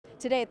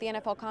Today at the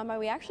NFL Combine,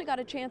 we actually got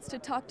a chance to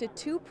talk to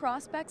two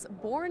prospects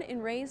born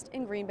and raised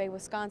in Green Bay,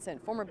 Wisconsin.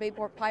 Former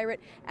Bayport Pirate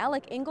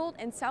Alec Ingold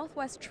and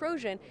Southwest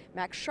Trojan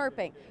Max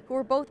Scharping, who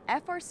were both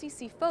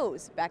FRCC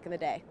foes back in the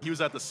day. He was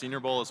at the Senior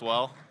Bowl as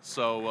well,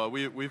 so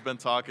we've been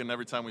talking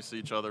every time we see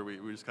each other. We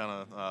just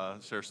kind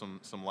of share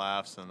some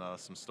laughs and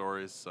some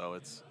stories. So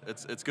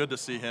it's good to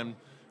see him.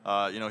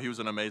 He was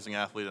an amazing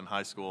athlete in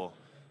high school.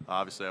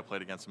 Obviously, I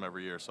played against him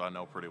every year, so I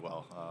know pretty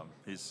well.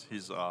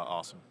 He's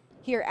awesome.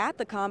 Here at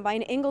the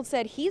Combine, Ingold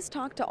said he's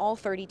talked to all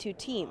 32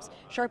 teams.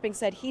 Scharping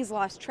said he's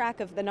lost track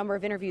of the number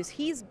of interviews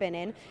he's been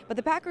in, but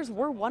the Packers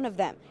were one of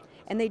them,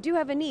 and they do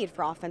have a need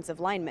for offensive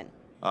linemen.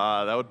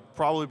 That would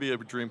probably be a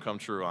dream come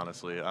true,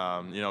 honestly.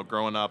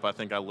 Growing up, I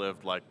think I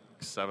lived like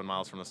 7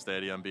 miles from the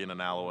stadium, being in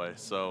Alloway.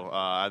 So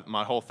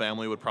my whole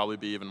family would probably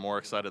be even more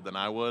excited than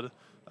I would.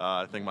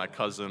 I think my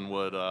cousin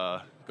would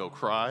go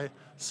cry.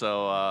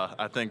 So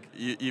I think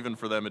even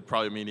for them, it'd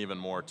probably mean even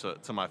more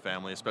to my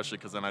family, especially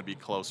because then I'd be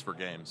close for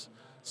games.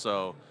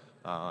 So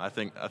I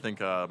think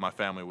my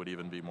family would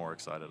even be more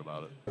excited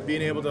about it.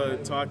 Being able to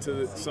talk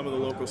to some of the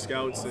local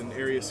scouts and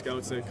area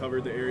scouts that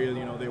covered the area,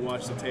 they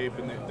watch the tape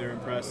and they're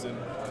impressed and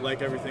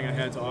like everything I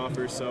had to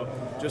offer. So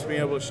just being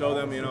able to show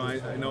them,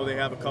 I know they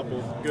have a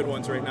couple good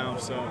ones right now.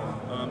 So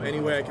any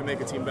way I can make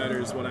a team better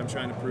is what I'm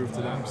trying to prove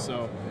to them.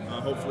 So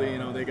hopefully,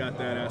 they got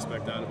that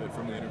aspect out of it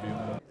from the interview.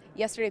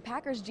 Yesterday,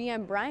 Packers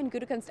GM Brian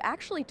Gutekunst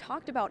actually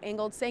talked about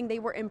Ingold, saying they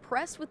were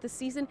impressed with the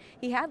season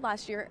he had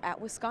last year at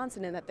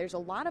Wisconsin and that there's a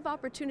lot of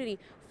opportunity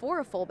for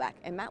a fullback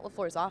in Matt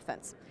LaFleur's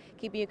offense.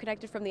 Keeping you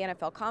connected from the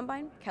NFL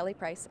Combine, Kelly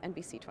Price,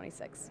 NBC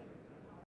 26.